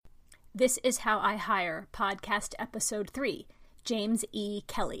This is How I Hire, podcast episode 3, James E.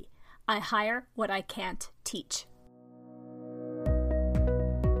 Kelly. I hire what I can't teach.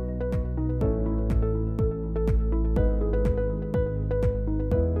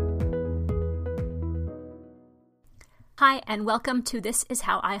 Hi, and welcome to This is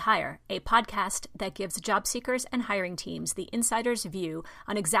How I Hire, a podcast that gives job seekers and hiring teams the insider's view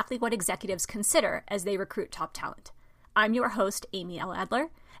on exactly what executives consider as they recruit top talent. I'm your host, Amy L. Adler,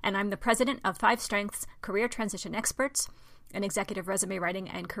 and I'm the president of Five Strengths Career Transition Experts, an executive resume writing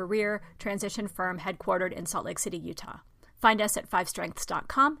and career transition firm headquartered in Salt Lake City, Utah. Find us at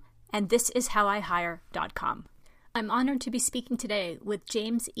fivestrengths.com and thisishowihire.com. I'm honored to be speaking today with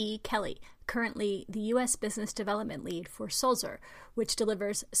James E. Kelly, currently the U.S. Business Development Lead for Sulzer, which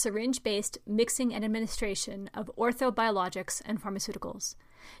delivers syringe-based mixing and administration of orthobiologics and pharmaceuticals.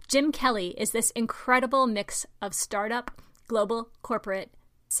 Jim Kelly is this incredible mix of startup, global, corporate,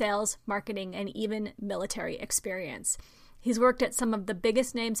 sales, marketing, and even military experience. He's worked at some of the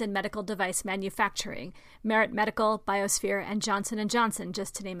biggest names in medical device manufacturing, Merit Medical, Biosphere, and Johnson & Johnson,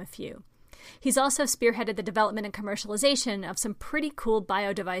 just to name a few. He's also spearheaded the development and commercialization of some pretty cool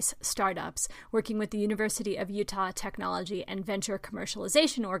biodevice startups, working with the University of Utah Technology and Venture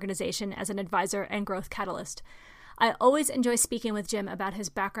Commercialization Organization as an advisor and growth catalyst. I always enjoy speaking with Jim about his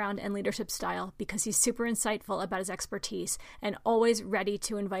background and leadership style because he's super insightful about his expertise and always ready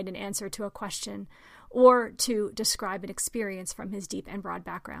to invite an answer to a question or to describe an experience from his deep and broad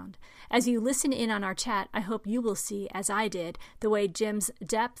background. As you listen in on our chat, I hope you will see, as I did, the way Jim's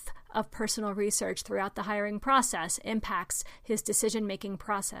depth of personal research throughout the hiring process impacts his decision-making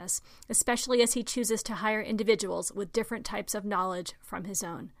process, especially as he chooses to hire individuals with different types of knowledge from his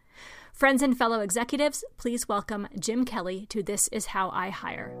own. Friends and fellow executives, please welcome Jim Kelly to This is How I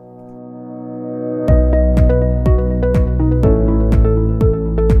Hire.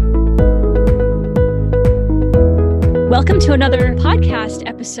 Welcome to another podcast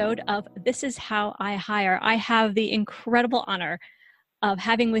episode of This is How I Hire. I have the incredible honor of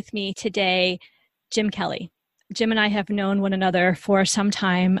having with me today Jim Kelly. Jim and I have known one another for some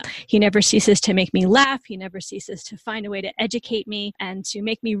time. He never ceases to make me laugh. He never ceases to find a way to educate me and to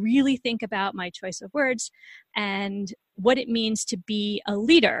make me really think about my choice of words and what it means to be a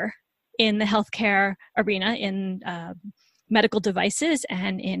leader in the healthcare arena, in medical devices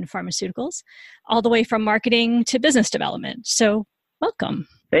and in pharmaceuticals, all the way from marketing to business development. So welcome.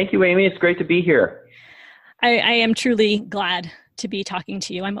 Thank you, Amy. It's great to be here. I am truly glad to be talking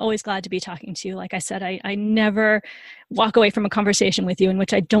to you. I'm always glad to be talking to you. Like I said, I never walk away from a conversation with you in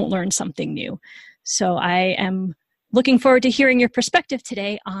which I don't learn something new. So I am looking forward to hearing your perspective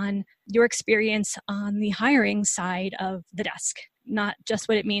today on your experience on the hiring side of the desk, not just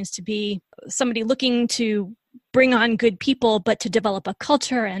what it means to be somebody looking to bring on good people, but to develop a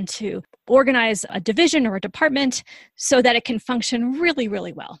culture and to organize a division or a department so that it can function really,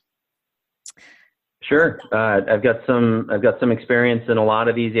 really well. Sure. I've got some experience in a lot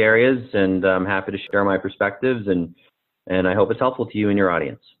of these areas, and I'm happy to share my perspectives, and I hope it's helpful to you and your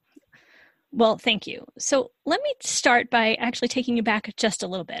audience. Well, thank you. So let me start by actually taking you back just a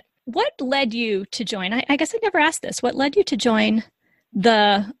little bit. What led you to join? I guess I never asked this. What led you to join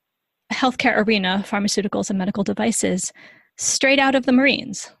the healthcare arena, pharmaceuticals and medical devices, straight out of the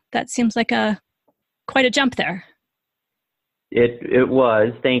Marines? That seems like quite a jump there. It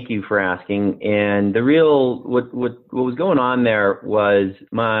was. Thank you for asking. And the real what was going on there was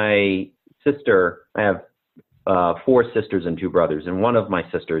my sister. I have 4 sisters and 2 brothers, and one of my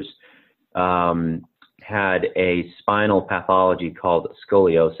sisters had a spinal pathology called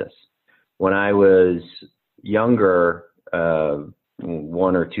scoliosis. When I was younger,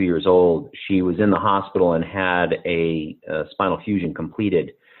 1 or 2 years old, she was in the hospital and had a spinal fusion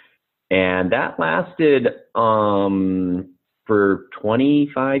completed, and that lasted for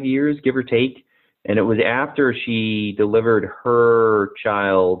 25 years, give or take. And it was after she delivered her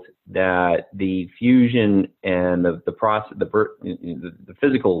child that the fusion and the process, the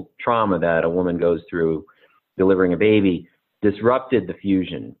physical trauma that a woman goes through delivering a baby disrupted the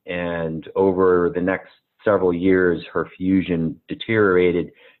fusion. And over the next several years, her fusion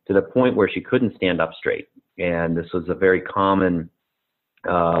deteriorated to the point where she couldn't stand up straight. And this was a very common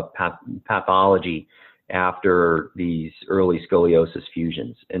pathology after these early scoliosis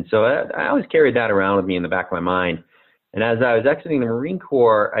fusions. And so I always carried that around with me in the back of my mind. And as I was exiting the Marine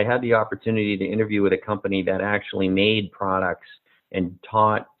Corps, I had the opportunity to interview with a company that actually made products and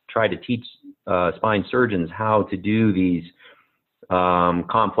tried to teach spine surgeons how to do these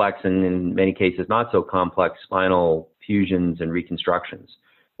complex and in many cases not so complex spinal fusions and reconstructions.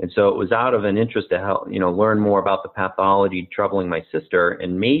 And so it was out of an interest to help, learn more about the pathology troubling my sister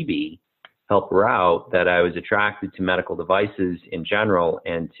and maybe help her out that I was attracted to medical devices in general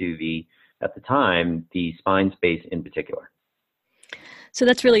and to at the time, the spine space in particular. So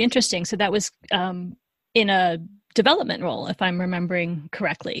that's really interesting. So that was in a development role, if I'm remembering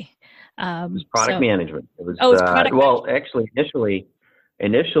correctly. It was product management. It was, product well, management. actually,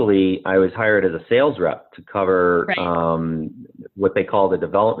 initially I was hired as a sales rep to cover what they call the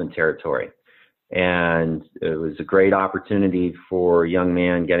development territory. And it was a great opportunity for a young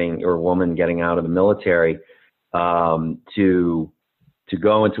man woman getting out of the military to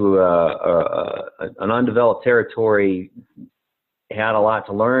go into an undeveloped territory. He had a lot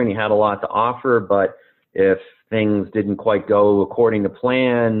to learn. He had a lot to offer, but if things didn't quite go according to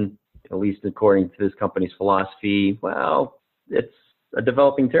plan, at least according to this company's philosophy, well, it's a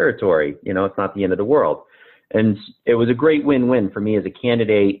developing territory. It's not the end of the world. And it was a great win-win for me as a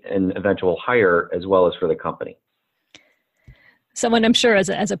candidate and eventual hire, as well as for the company. Someone, I'm sure, as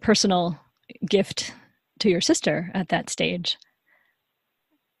a personal gift to your sister at that stage.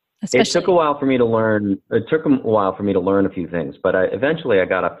 It took a while for me to learn. It took a while for me to learn a few things, but eventually I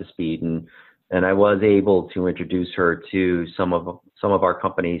got up to speed, and I was able to introduce her to some of our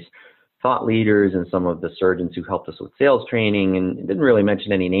company's thought leaders and some of the surgeons who helped us with sales training. And didn't really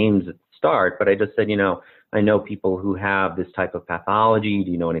mention any names at the start, but I just said, I know people who have this type of pathology.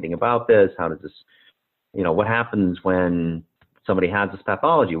 Do you know anything about this? How does this, what happens when somebody has this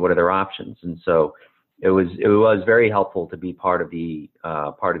pathology? What are their options? And so it was very helpful to be part of the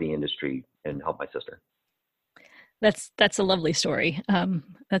industry and help my sister. That's a lovely story.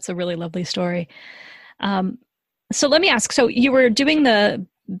 That's a really lovely story. So let me ask, so you were doing the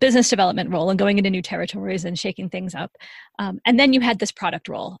business development role and going into new territories and shaking things up. And then you had this product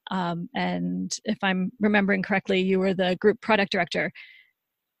role. And if I'm remembering correctly, you were the group product director.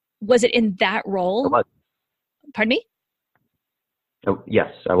 Was it in that role? I was. Pardon me? Oh,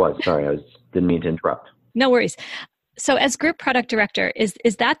 yes, I was. Sorry, didn't mean to interrupt. No worries. So as group product director, is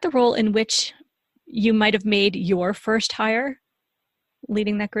that the role in which you might have made your first hire,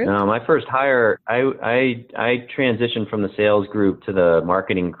 leading that group? No, my first hire, I transitioned from the sales group to the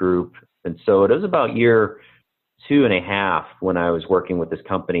marketing group. And so it was about year 2.5 when I was working with this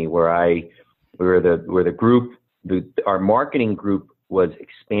company where our marketing group was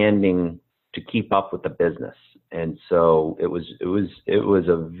expanding to keep up with the business. And so it was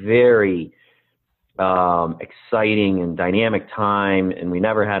a very exciting and dynamic time, and we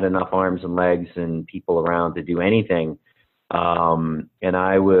never had enough arms and legs and people around to do anything. And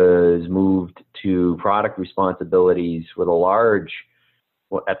I was moved to product responsibilities with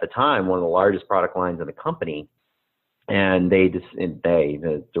at the time, one of the largest product lines in the company. And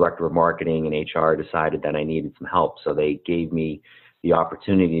the director of marketing and HR decided that I needed some help. So they gave me the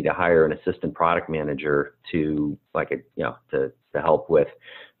opportunity to hire an assistant product manager to help with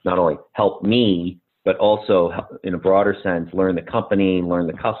not only help me, but also in a broader sense, learn the company, learn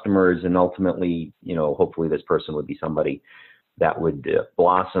the customers, and ultimately, hopefully this person would be somebody that would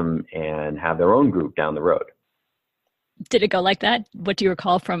blossom and have their own group down the road. Did it go like that? What do you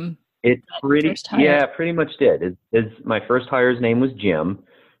recall from first hire? Yeah, pretty much did. My first hire's name was Jim,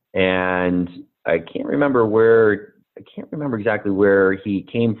 and I can't remember exactly where he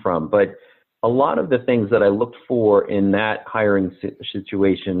came from, but a lot of the things that I looked for in that hiring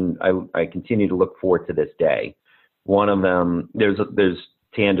situation, I continue to look for to this day. One of them, there's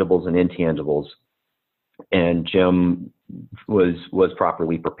tangibles and intangibles, and Jim was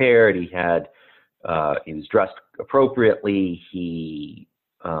properly prepared. He was dressed appropriately.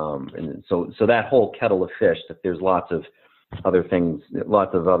 And so that whole kettle of fish, that there's lots of other things,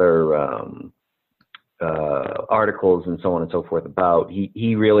 lots of other articles and so on and so forth about.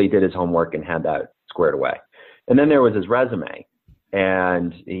 He really did his homework and had that squared away. And then there was his resume,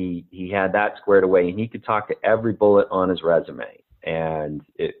 and he had that squared away, and he could talk to every bullet on his resume. And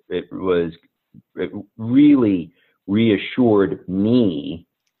it really reassured me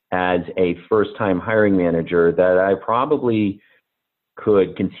as a first-time hiring manager that I probably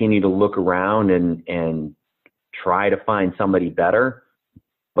could continue to look around and try to find somebody better.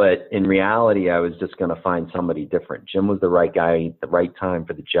 But in reality, I was just going to find somebody different. Jim was the right guy at the right time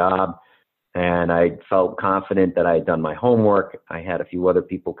for the job. And I felt confident that I had done my homework. I had a few other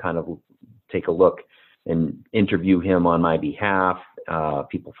people kind of take a look and interview him on my behalf,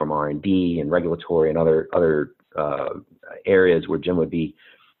 people from R&D and regulatory and other areas where Jim would be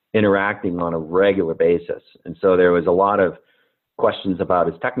interacting on a regular basis. And so there was a lot of questions about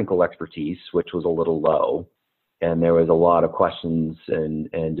his technical expertise, which was a little low. And there was a lot of questions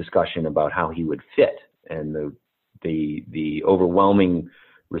and discussion about how he would fit. And the overwhelming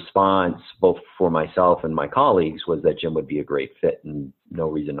response, both for myself and my colleagues, was that Jim would be a great fit and no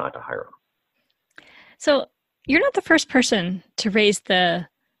reason not to hire him. So you're not the first person to raise the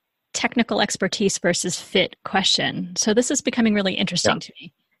technical expertise versus fit question. So this is becoming really interesting to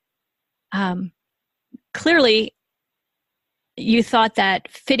me. Clearly, you thought that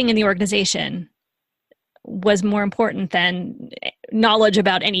fitting in the organization was more important than knowledge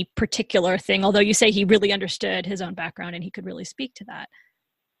about any particular thing, although you say he really understood his own background and he could really speak to that.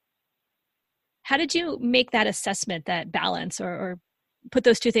 How did you make that assessment, that balance, or put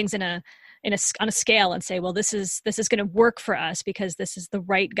those two things on a scale and say, well, this is going to work for us because this is the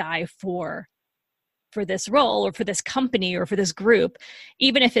right guy for this role or for this company or for this group,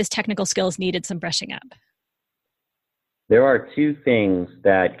 even if his technical skills needed some brushing up? There are two things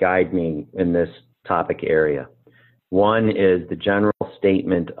that guide me in this topic area. One is the general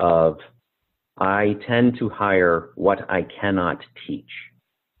statement of, I tend to hire what I cannot teach.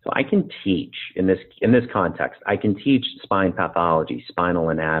 So I can teach in this context. I can teach spine pathology, spinal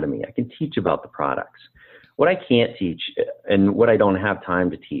anatomy. I can teach about the products. What I can't teach and what I don't have time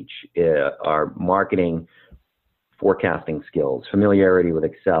to teach are marketing, forecasting skills, familiarity with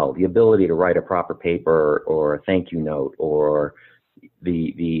Excel, the ability to write a proper paper or a thank you note, or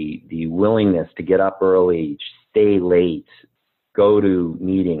the willingness to get up early, stay late, go to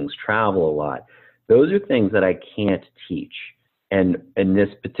meetings, travel a lot. Those are things that I can't teach. And in this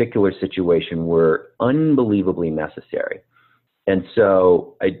particular situation were unbelievably necessary. And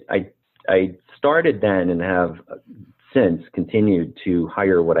so I started then and have since continued to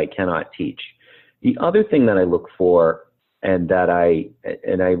hire what I cannot teach. The other thing that I look for and that I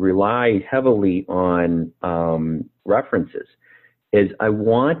rely heavily on references is I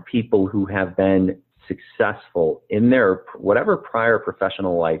want people who have been successful in their whatever prior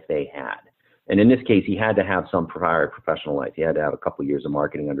professional life they had. And in this case, he had to have some prior professional life. He had to have a couple of years of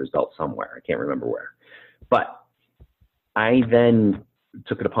marketing under his belt somewhere. I can't remember where. But I then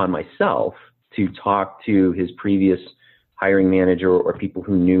took it upon myself to talk to his previous hiring manager or people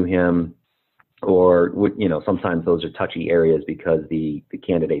who knew him, or, sometimes those are touchy areas because the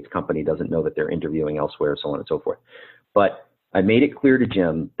candidate's company doesn't know that they're interviewing elsewhere, so on and so forth. But I made it clear to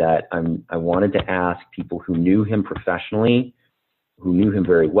Jim that I wanted to ask people who knew him professionally, who knew him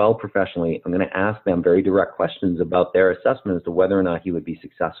very well professionally. I'm going to ask them very direct questions about their assessment as to whether or not he would be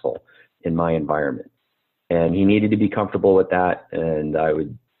successful in my environment. And he needed to be comfortable with that. And I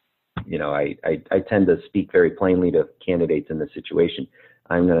would, I tend to speak very plainly to candidates in this situation.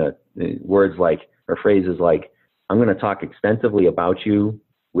 I'm going to, phrases like, I'm going to talk extensively about you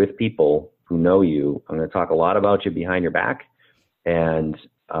with people who know you. I'm going to talk a lot about you behind your back. And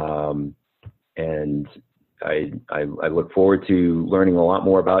I look forward to learning a lot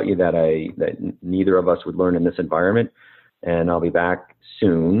more about you that neither of us would learn in this environment. And I'll be back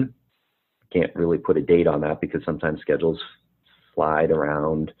soon. Can't really put a date on that because sometimes schedules slide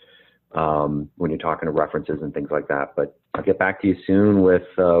around when you're talking to references and things like that. But I'll get back to you soon with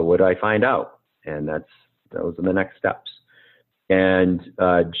what I find out. And those are the next steps. And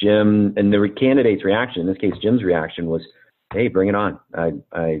Jim, and the candidate's reaction, in this case, Jim's reaction was, hey, bring it on.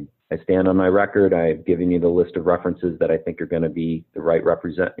 I stand on my record. I've given you the list of references that I think are going to be the right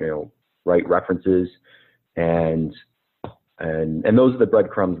references. And those are the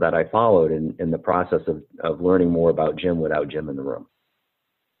breadcrumbs that I followed in the process of learning more about Jim without Jim in the room.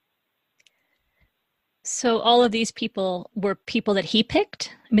 So all of these people were people that he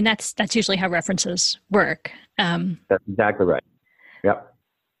picked? I mean, that's usually how references work. That's exactly right. Yep.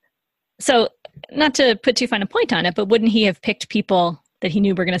 So not to put too fine a point on it, but wouldn't he have picked people that he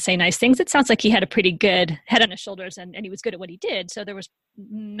knew were going to say nice things? It sounds like he had a pretty good head on his shoulders and he was good at what he did. So there was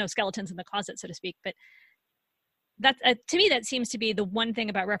no skeletons in the closet, so to speak. But that to me, that seems to be the one thing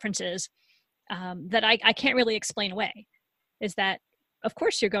about references that I can't really explain away, is that, of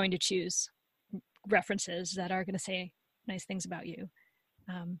course, you're going to choose references that are going to say nice things about you.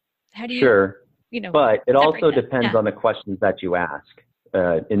 How do you, sure. But it also depends on the questions that you ask.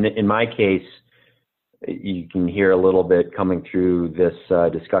 In my case, you can hear a little bit coming through this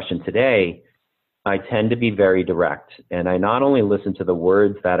discussion today. I tend to be very direct, and I not only listen to the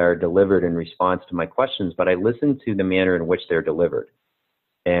words that are delivered in response to my questions, but I listen to the manner in which they're delivered.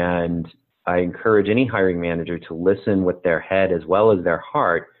 And I encourage any hiring manager to listen with their head as well as their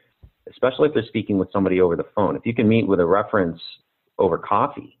heart, especially if they're speaking with somebody over the phone. If you can meet with a reference over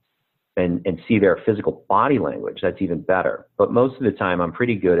coffee and see their physical body language, that's even better. But most of the time, I'm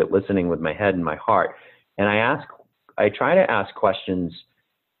pretty good at listening with my head and my heart. And I try to ask questions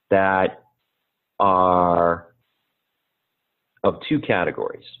that are of two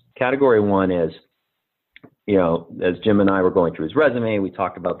categories. Category one is, as Jim and I were going through his resume, we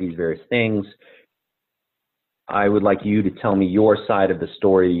talked about these various things. I would like you to tell me your side of the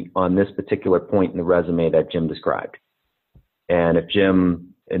story on this particular point in the resume that Jim described. And if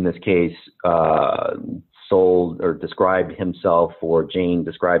Jim, in this case, sold or described himself, or Jane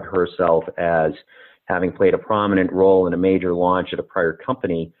described herself as having played a prominent role in a major launch at a prior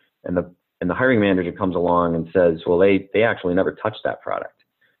company, and the hiring manager comes along and says, well, they actually never touched that product.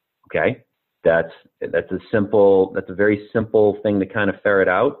 Okay, that's a very simple thing to kind of ferret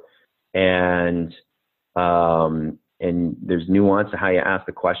out, and there's nuance to how you ask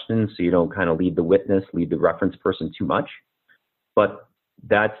the question, so you don't kind of lead the reference person too much. But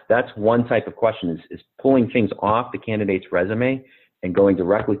that's one type of question, is pulling things off the candidate's resume and going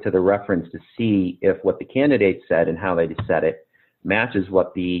directly to the reference to see if what the candidate said and how they said it matches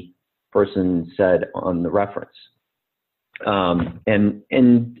what the person said on the reference.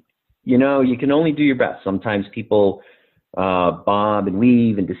 And you can only do your best. Sometimes people bob and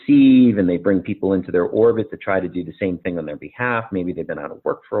weave and deceive, and they bring people into their orbit to try to do the same thing on their behalf. Maybe they've been out of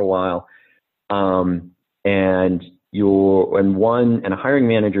work for a while. And a hiring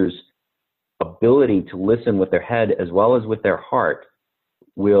manager's ability to listen with their head as well as with their heart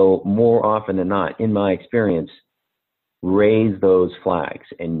will, more often than not, in my experience, raise those flags.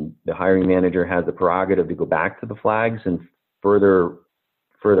 And the hiring manager has the prerogative to go back to the flags and further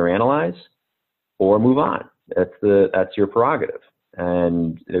analyze or move on. That's your prerogative.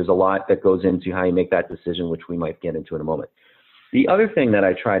 And there's a lot that goes into how you make that decision, which we might get into in a moment. The other thing that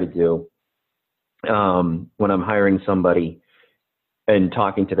I try to do when I'm hiring somebody and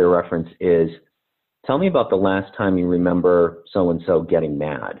talking to their reference is, tell me about the last time you remember so-and-so getting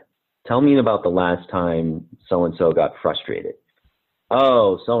mad. Tell me about the last time so-and-so got frustrated.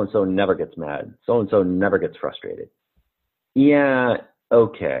 Oh, so-and-so never gets mad. So-and-so never gets frustrated. Yeah,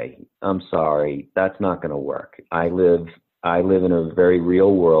 okay, I'm sorry. That's not going to work. I live in a very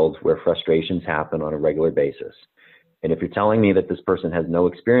real world where frustrations happen on a regular basis. And if you're telling me that this person has no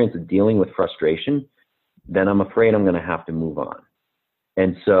experience of dealing with frustration, then I'm afraid I'm going to have to move on.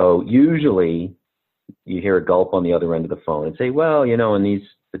 And so usually you hear a gulp on the other end of the phone and say, well, in these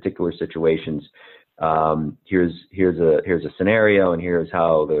particular situations, here's a scenario, and here's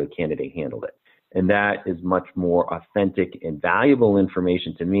how the candidate handled it. And that is much more authentic and valuable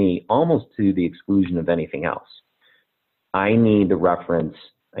information to me, almost to the exclusion of anything else. I need the reference.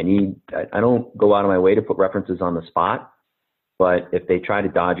 I don't go out of my way to put references on the spot, but if they try to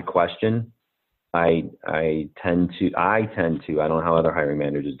dodge a question, I tend to, I don't know how other hiring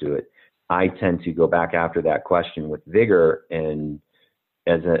managers do it. I tend to go back after that question with vigor and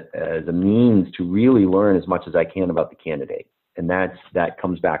as a means to really learn as much as I can about the candidate. And that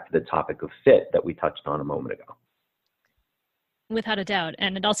comes back to the topic of fit that we touched on a moment ago. Without a doubt.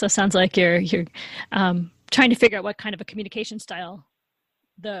 And it also sounds like you're trying to figure out what kind of a communication style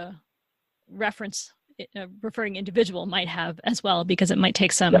the reference referring individual might have as well, because it might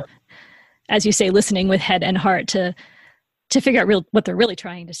take some, as you say, listening with head and heart to figure out what they're really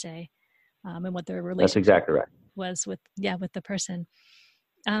trying to say, and what their relationship That's exactly right. was with the person.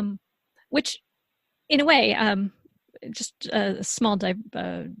 Which, in a way, just a small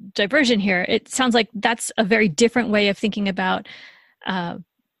diversion here. It sounds like that's a very different way of thinking about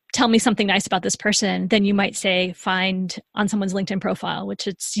tell me something nice about this person than you might say find on someone's LinkedIn profile, which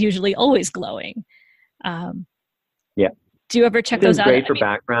it's usually always glowing. Do you ever check those out? It's great for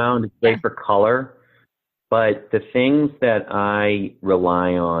background. It's great for color. But the things that I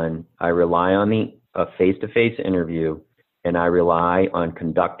rely on a face-to-face interview, and I rely on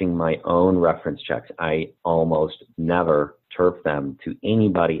conducting my own reference checks. I almost never turf them to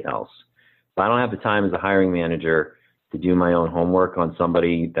anybody else. If I don't have the time as a hiring manager to do my own homework on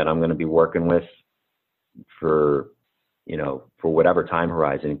somebody that I'm going to be working with for whatever time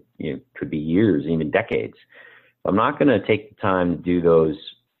horizon, could be years, even decades. I'm not going to take the time to do those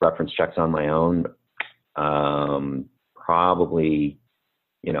reference checks on my own. Probably,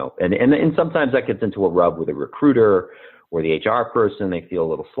 and sometimes that gets into a rub with a recruiter or the HR person. They feel a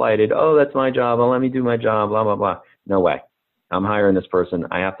little slighted. Oh, that's my job. Oh, let me do my job, blah, blah, blah. No way. I'm hiring this person.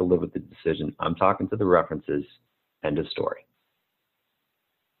 I have to live with the decision. I'm talking to the references. End of story.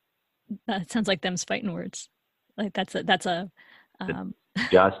 That sounds like them's fighting words. Like that's a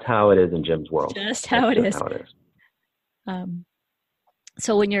just how it is in Jim's world. Just how it is.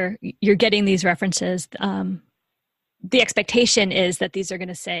 So when you're getting these references, the expectation is that these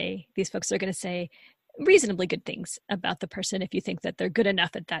folks are going to say reasonably good things about the person if you think that they're good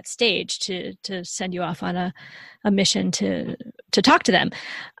enough at that stage to send you off on a mission to talk to them.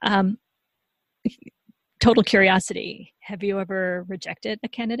 Total curiosity. Have you ever rejected a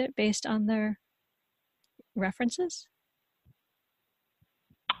candidate based on their references?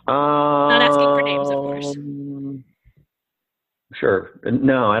 Not asking for names, of course. Sure.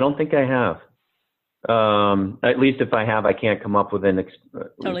 No, I don't think I have. At least if I have, I can't come up with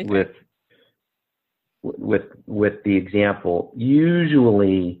Totally fair. with the example.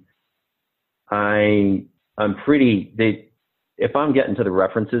 Usually, I'm pretty. If I'm getting to the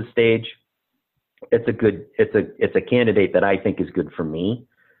references stage, it's a candidate that I think is good for me,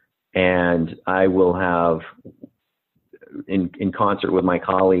 and I will have in concert with my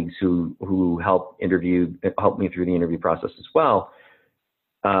colleagues who help me through the interview process as well.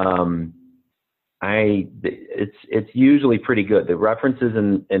 It's usually pretty good. The references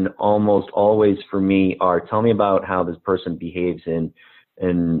and almost always for me are, tell me about how this person behaves in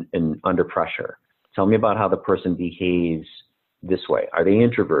under pressure. Tell me about how the person behaves this way. Are they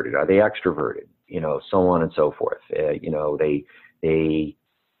introverted? Are they extroverted? So on and so forth. They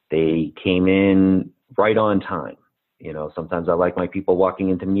came in right on time. Sometimes I like my people walking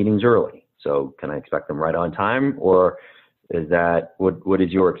into meetings early. So can I expect them right on time, or is that what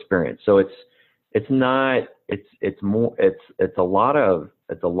is your experience? So it's a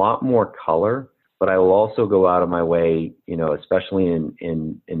lot more color, but I will also go out of my way, especially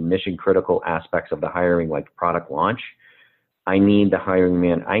in mission critical aspects of the hiring, like product launch. I need that hiring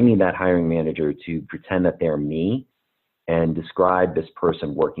manager to pretend that they're me and describe this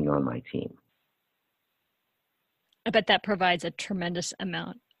person working on my team. I bet that provides a tremendous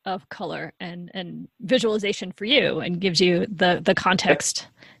amount of color and visualization for you and gives you the context.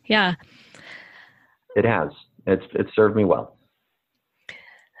 Yeah. It has. It's served me well.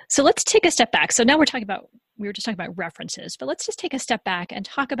 So let's take a step back. So now we were just talking about references, but let's just take a step back and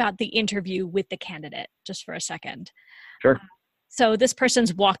talk about the interview with the candidate just for a second. Sure. So this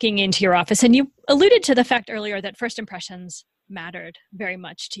person's walking into your office, and you alluded to the fact earlier that first impressions mattered very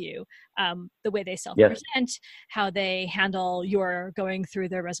much to you. The way they self-present, yes. How they handle your going through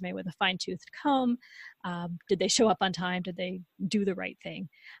their resume with a fine-toothed comb. Did they show up on time? Did they do the right thing?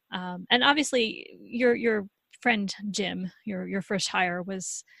 And obviously, your friend Jim, your first hire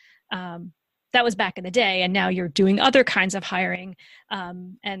was that was back in the day, and now you're doing other kinds of hiring.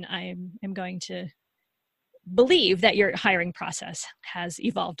 And I am going to believe that your hiring process has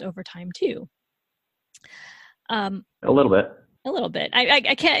evolved over time too. A little bit. A little bit.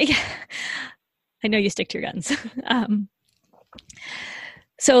 I can't. I know you stick to your guns.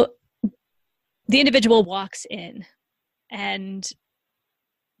 So the individual walks in and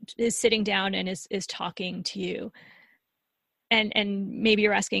is sitting down and is talking to you, and maybe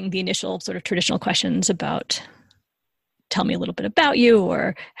you're asking the initial sort of traditional questions about, tell me a little bit about you,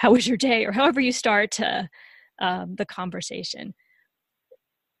 or how was your day, or however you start the conversation.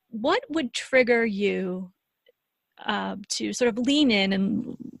 What would trigger you to sort of lean in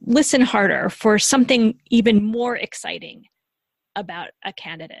and listen harder for something even more exciting about a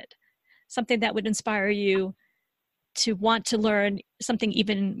candidate? Something that would inspire you to want to learn something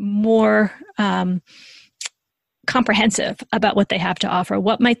even more comprehensive about what they have to offer.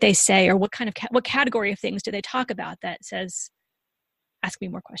 What might they say, or what category of things do they talk about that says, ask me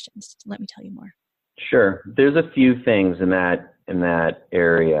more questions, let me tell you more? Sure. There's a few things in that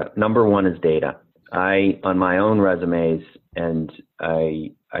area. Number one is data. On my own resumes, and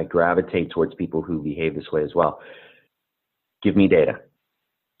I gravitate towards people who behave this way as well. Give me data.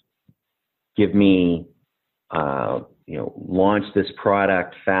 Give me, launch this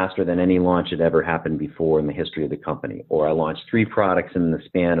product faster than any launch had ever happened before in the history of the company. Or I launched 3 products in the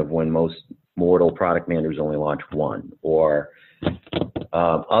span of when most mortal product managers only launch 1. Or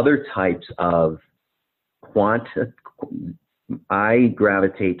other types of I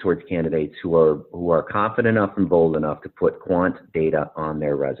gravitate towards candidates who are confident enough and bold enough to put quant data on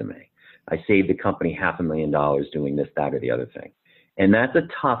their resume. I saved the company $500,000 doing this, that, or the other thing. And that's a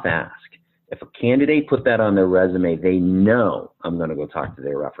tough ask. If a candidate put that on their resume, they know I'm going to go talk to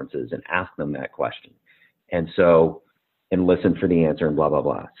their references and ask them that question. And listen for the answer and blah, blah,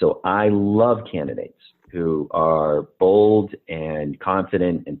 blah. So I love candidates who are bold and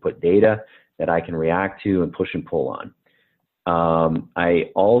confident and put data that I can react to and push and pull on. I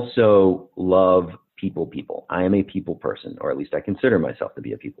also love people. I am a people person, or at least I consider myself to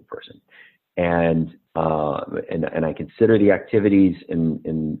be a people person. And I consider the activities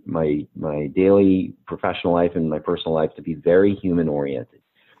in my daily professional life and my personal life to be very human oriented.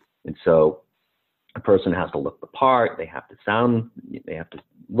 And so a person has to look the part, they have to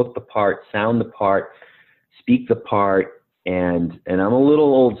look the part, sound the part, speak the part. And I'm a little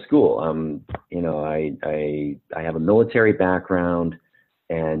old school. I have a military background,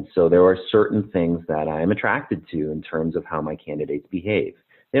 and so there are certain things that I am attracted to in terms of how my candidates behave.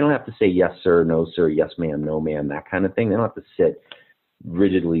 They don't have to say yes sir, no sir, yes ma'am, no ma'am, that kind of thing. They don't have to sit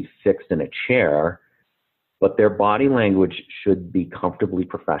rigidly fixed in a chair, but their body language should be comfortably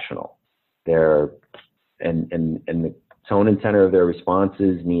professional. And the tone and tenor of their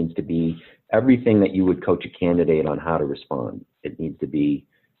responses needs to be everything that you would coach a candidate on how to respond. It needs to be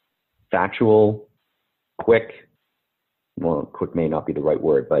factual, quick. Well, quick may not be the right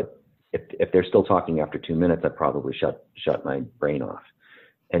word, but if they're still talking after 2 minutes, I'd probably shut my brain off.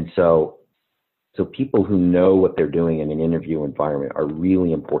 And so people who know what they're doing in an interview environment are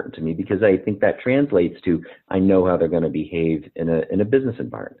really important to me, because I think that translates to, I know how they're going to behave in a business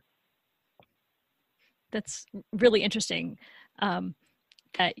environment. That's really interesting,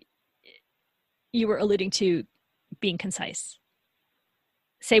 that you were alluding to being concise.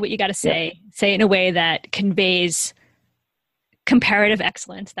 Say what you got to say, say in a way that conveys comparative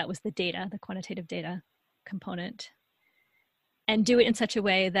excellence. That was the quantitative data component. And do it in such a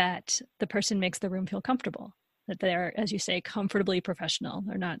way that the person makes the room feel comfortable, that they're, as you say, comfortably professional.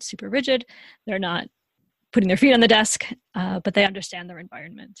 They're not super rigid. They're not putting their feet on the desk, but they understand their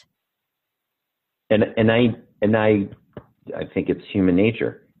environment. And I think it's human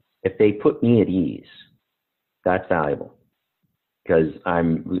nature. If they put me at ease, that's valuable, because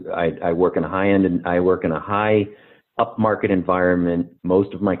I work in a high end and I work in a high upmarket environment.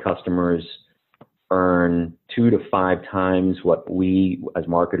 Most of my customers earn 2 to 5 times what we as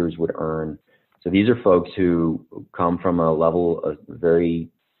marketers would earn. So these are folks who come from a level of very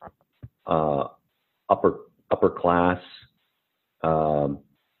upper class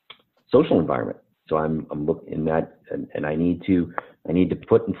social environment. So I'm looking in that, and I need to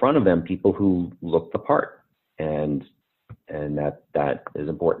put in front of them people who look the part, and that is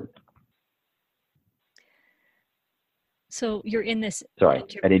important. So you're in this. Sorry,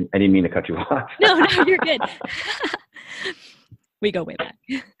 I didn't mean to cut you off. No, you're good. We go way back.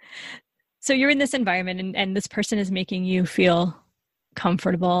 So you're in this environment, and this person is making you feel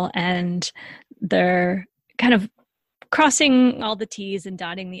comfortable, and they're kind of crossing all the T's and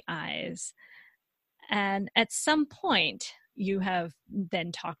dotting the I's. And at some point, you have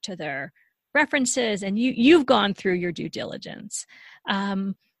then talked to their references, and you've gone through your due diligence.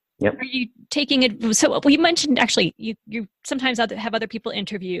 Yep. Are you taking it? So you mentioned, actually, you sometimes have other people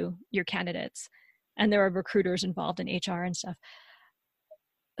interview your candidates, and there are recruiters involved in HR and stuff.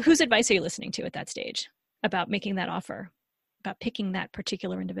 Whose advice are you listening to at that stage about making that offer, about picking that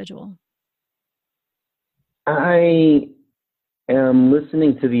particular individual? I am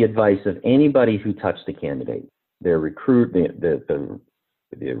listening to the advice of anybody who touched the candidate, their the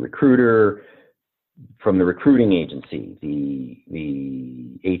recruiter, from the recruiting agency,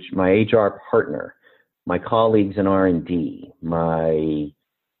 my HR partner, my colleagues in R&D, my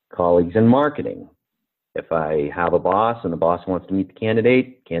colleagues in marketing. If I have a boss and the boss wants to meet the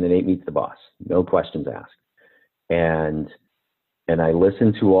candidate meets the boss, no questions asked. And I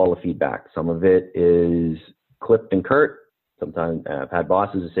listen to all the feedback. Some of it is clipped and curt. Sometimes I've had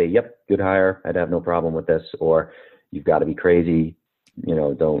bosses who say, "Yep, good hire. I'd have no problem with this," or "You've got to be crazy.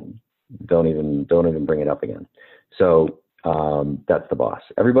 Don't even bring it up again." So that's the boss.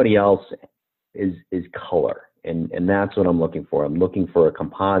 Everybody else is color, and that's what I'm looking for. I'm looking for a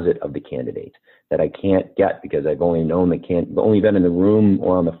composite of the candidate that I can't get because I've only been in the room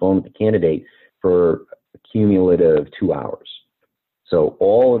or on the phone with the candidate for a cumulative 2 hours. So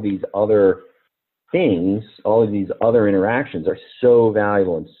all of these other things, all of these other interactions are so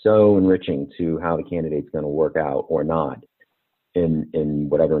valuable and so enriching to how the candidate's going to work out or not in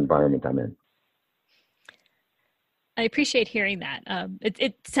whatever environment I'm in. I appreciate hearing that.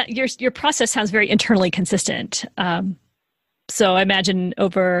 Your process sounds very internally consistent. So I imagine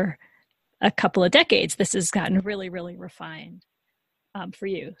over a couple of decades, this has gotten really, really refined for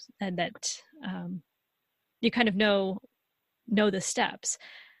you, and that you kind of know the steps,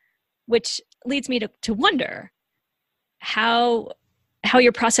 which leads me to wonder how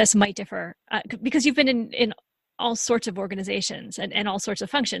your process might differ, because you've been in all sorts of organizations and all sorts of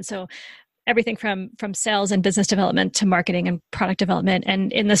functions. So everything from sales and business development to marketing and product development,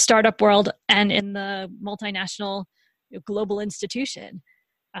 and in the startup world and in the multinational global institution.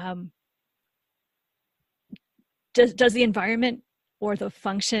 Does the environment or the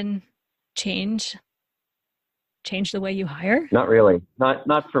function change the way you hire? Not really.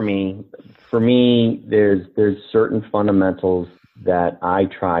 Not for me. For me, there's certain fundamentals that I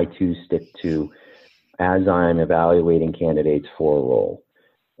try to stick to as I'm evaluating candidates for a role.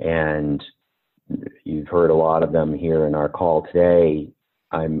 And you've heard a lot of them here in our call today.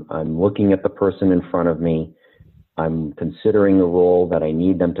 I'm looking at the person in front of me. I'm considering the role that I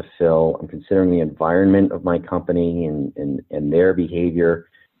need them to fill. I'm considering the environment of my company and their behavior.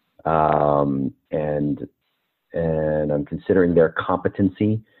 And and I'm considering their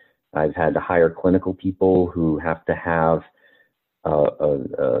competency. I've had to hire clinical people who have to have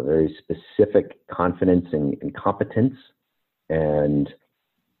a very specific confidence and competence, and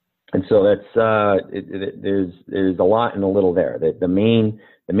so that's there's a lot and a little there. The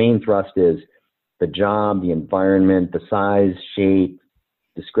main thrust is the job, the environment, the size, shape,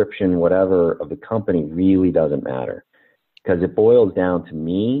 description, whatever of the company really doesn't matter, because it boils down to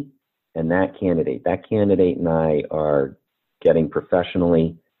me and that candidate. That candidate and I are getting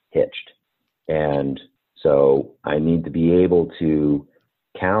professionally hitched, and so I need to be able to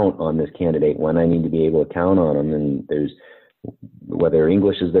count on this candidate when I need to be able to count on them. And there's, whether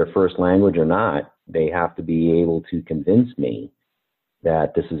English is their first language or not, they have to be able to convince me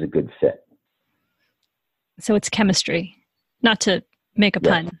that this is a good fit. So it's chemistry, not to make a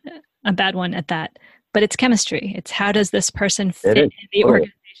pun, a bad one at that, but it's chemistry. It's how does this person fit in the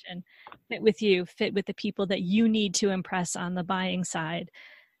organization, fit with you, fit with the people that you need to impress on the buying side.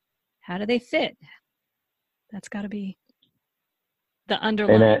 How do they fit? That's got to be the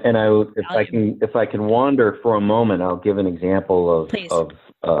underlying. If I can wander for a moment, I'll give an example of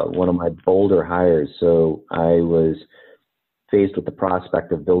one of my bolder hires. So I was faced with the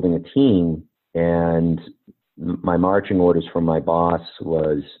prospect of building a team, and my marching orders from my boss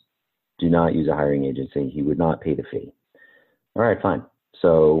was, do not use a hiring agency. He would not pay the fee. All right, fine.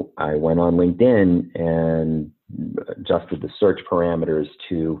 So I went on LinkedIn and adjusted the search parameters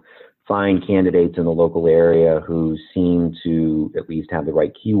to find candidates in the local area who seemed to at least have the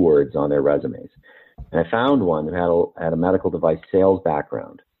right keywords on their resumes. And I found one who had a medical device sales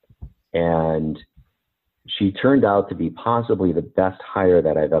background. And she turned out to be possibly the best hire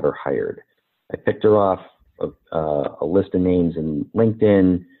that I've ever hired. I picked her off a list of names in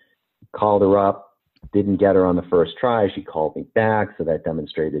LinkedIn, called her up, didn't get her on the first try. She called me back, so that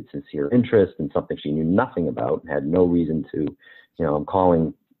demonstrated sincere interest in something she knew nothing about, had no reason to, I'm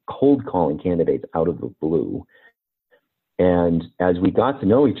cold calling candidates out of the blue. And as we got to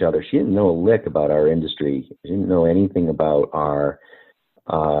know each other, she didn't know a lick about our industry. She didn't know anything about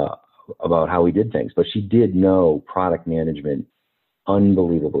about how we did things, but she did know product management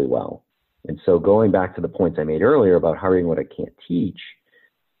unbelievably well. And so going back to the points I made earlier about hiring what I can't teach,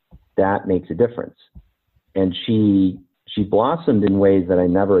 that makes a difference. And she blossomed in ways that I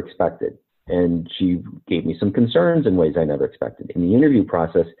never expected. And she gave me some concerns in ways I never expected. In the interview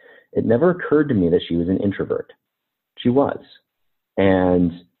process, it never occurred to me that she was an introvert. She was.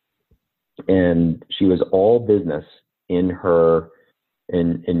 And she was all business in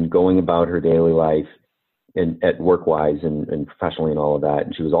going about her daily life and at work-wise and professionally and all of that.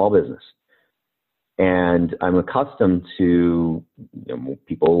 And she was all business. And I'm accustomed to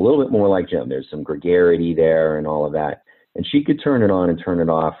people a little bit more like Jim. There's some gregarity there and all of that. And she could turn it on and turn it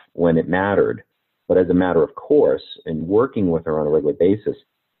off when it mattered. But as a matter of course, in working with her on a regular basis,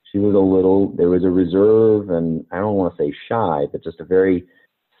 there was a reserve, and I don't want to say shy, but just a very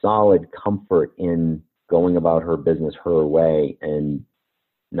solid comfort in going about her business her way and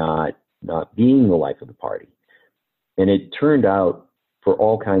not being the life of the party. And it turned out, for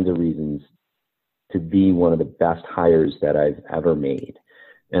all kinds of reasons, to be one of the best hires that I've ever made.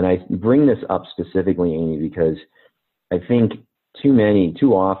 And I bring this up specifically, Amy, because I think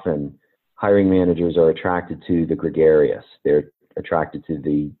too often hiring managers are attracted to the gregarious. They're attracted to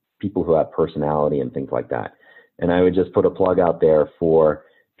the people who have personality and things like that. And I would just put a plug out there for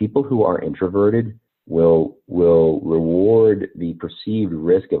people who are introverted will reward the perceived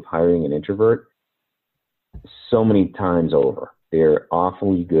risk of hiring an introvert so many times over. They're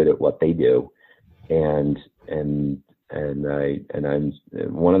awfully good at what they do. And I'm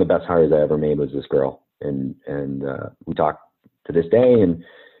one of the best hires I ever made was this girl. And we talk to this day, and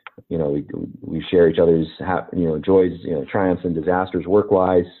we share each other's joys, triumphs and disasters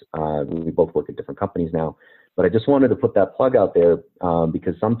work-wise. We both work at different companies now, but I just wanted to put that plug out there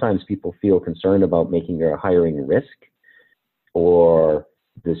because sometimes people feel concerned about making their hiring risk, or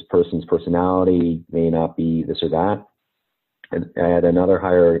this person's personality may not be this or that. And I had another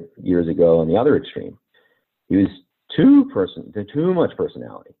hire years ago on the other extreme. He was too much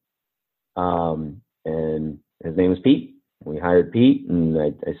personality. And his name was Pete. We hired Pete, and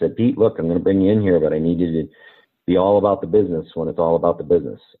I said, Pete, look, I'm going to bring you in here, but I need you to be all about the business when it's all about the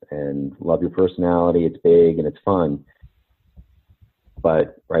business, and love your personality. It's big and it's fun.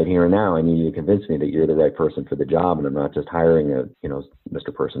 But right here and now, I need you to convince me that you're the right person for the job, and I'm not just hiring a,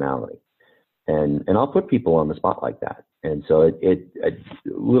 Mr. Personality. And I'll put people on the spot like that. And so it's a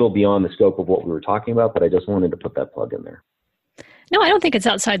little beyond the scope of what we were talking about, but I just wanted to put that plug in there. No, I don't think it's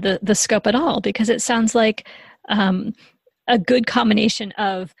outside the scope at all, because it sounds like a good combination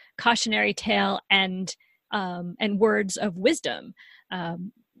of cautionary tale and and words of wisdom,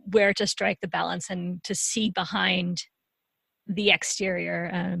 where to strike the balance and to see behind the exterior,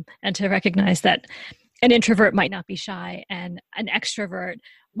 and to recognize that an introvert might not be shy and an extrovert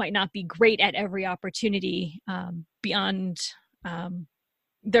might not be great at every opportunity beyond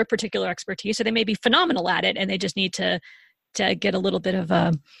their particular expertise. So they may be phenomenal at it, and they just need to get a little bit of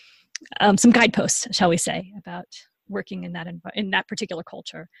some guideposts, shall we say, about working in that particular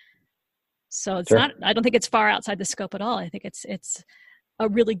culture. So it's not, I don't think it's far outside the scope at all. I think it's a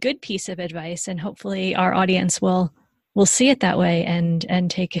really good piece of advice, and hopefully our audience will see it that way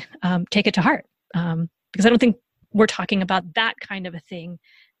and take it to heart. Because I don't think we're talking about that kind of a thing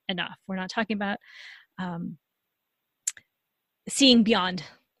enough. We're not talking about seeing beyond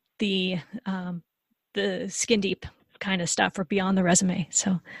the skin deep kind of stuff, or beyond the resume.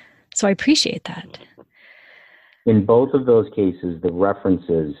 So I appreciate that. In both of those cases, the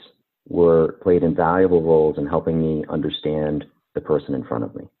references played invaluable roles in helping me understand the person in front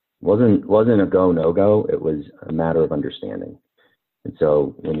of me. It wasn't a go, no go. It was a matter of understanding. And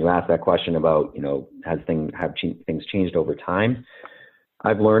so when you ask that question about, have things changed over time?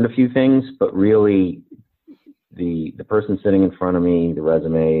 I've learned a few things, but really the person sitting in front of me, the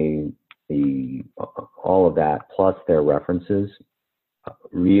resume, all of that, plus their references,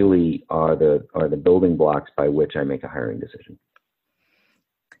 really are the building blocks by which I make a hiring decision.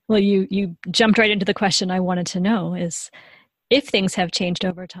 Well, you jumped right into the question I wanted to know, is if things have changed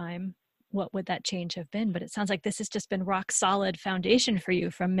over time, what would that change have been? But it sounds like this has just been rock solid foundation for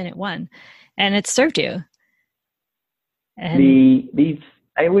you from minute one, and it's served you. And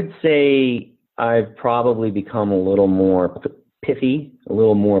I would say I've probably become a little more pithy, a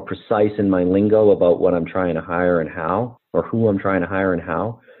little more precise in my lingo about what I'm trying to hire and how, or who I'm trying to hire and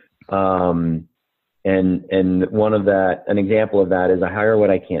how. And an example of that is I hire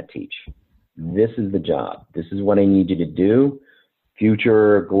what I can't teach. This is the job. This is what I need you to do.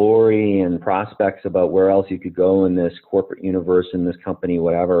 Future glory and prospects about where else you could go in this corporate universe, in this company,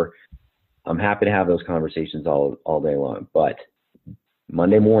 whatever. I'm happy to have those conversations all day long. But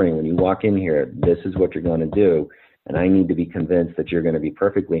Monday morning, when you walk in here, this is what you're going to do. And I need to be convinced that you're going to be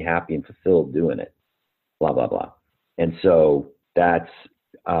perfectly happy and fulfilled doing it. Blah, blah, blah. And so that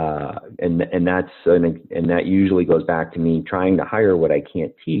usually goes back to me trying to hire what I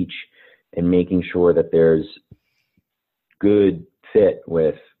can't teach and making sure that there's good fit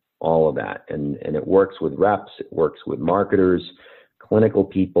with all of that. And it works with reps, it works with marketers, clinical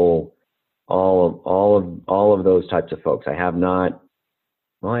people, all of those types of folks.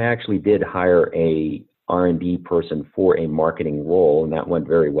 I actually did hire a R&D person for a marketing role, and that went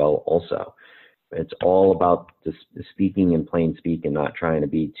very well also. It's all about just speaking in plain speak and not trying to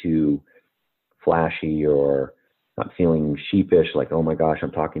be too flashy or not feeling sheepish, like, oh my gosh,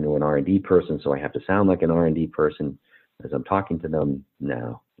 I'm talking to an R&D person, so I have to sound like an R&D person as I'm talking to them.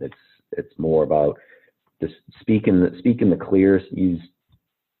 No, it's more about just speaking the clear, use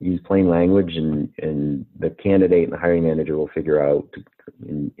plain language, and the candidate and the hiring manager will figure out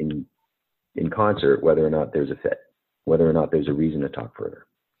in concert whether or not there's a fit, whether or not there's a reason to talk further.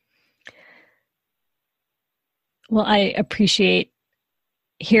 Well, I appreciate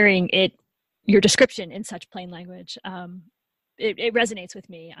hearing your description in such plain language. It resonates with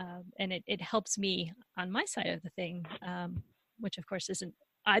me, and it helps me on my side of the thing, which of course isn't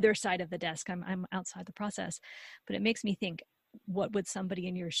either side of the desk. I'm outside the process, but it makes me think, what would somebody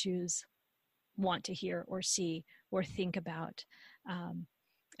in your shoes want to hear or see or think about?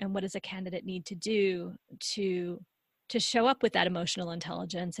 And what does a candidate need to do to show up with that emotional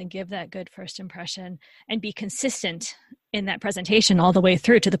intelligence and give that good first impression and be consistent in that presentation all the way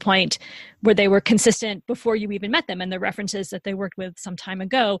through to the point where they were consistent before you even met them, and the references that they worked with some time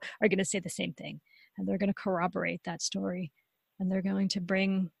ago are going to say the same thing, and they're going to corroborate that story, and they're going to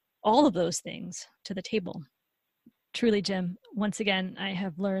bring all of those things to the table. Truly, Jim, once again, I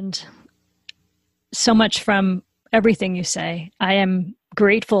have learned so much from everything you say. I am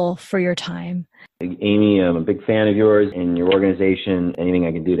grateful for your time. Amy, I'm a big fan of yours and your organization. Anything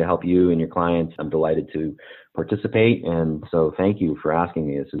I can do to help you and your clients, I'm delighted to participate. And so thank you for asking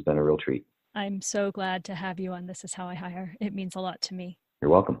me. This has been a real treat. I'm so glad to have you on This Is How I Hire. It means a lot to me. You're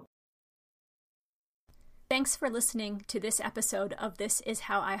welcome. Thanks for listening to this episode of This Is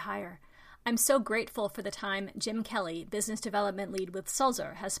How I Hire. I'm so grateful for the time Jim Kelly, Business Development Lead with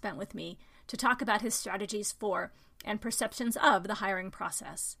Sulzer, has spent with me to talk about his strategies for and perceptions of the hiring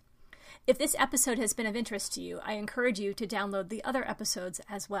process. If this episode has been of interest to you, I encourage you to download the other episodes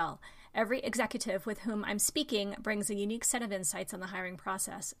as well. Every executive with whom I'm speaking brings a unique set of insights on the hiring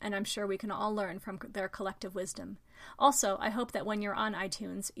process, and I'm sure we can all learn from their collective wisdom. Also, I hope that when you're on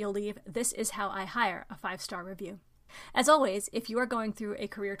iTunes, you'll leave This Is How I Hire a 5-star review. As always, if you are going through a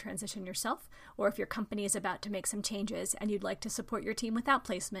career transition yourself, or if your company is about to make some changes and you'd like to support your team without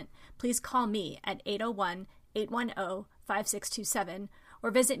placement, please call me at 801-810-5627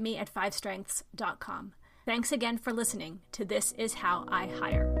 or visit me at 5strengths.com. Thanks again for listening to This Is How I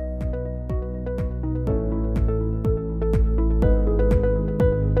Hire.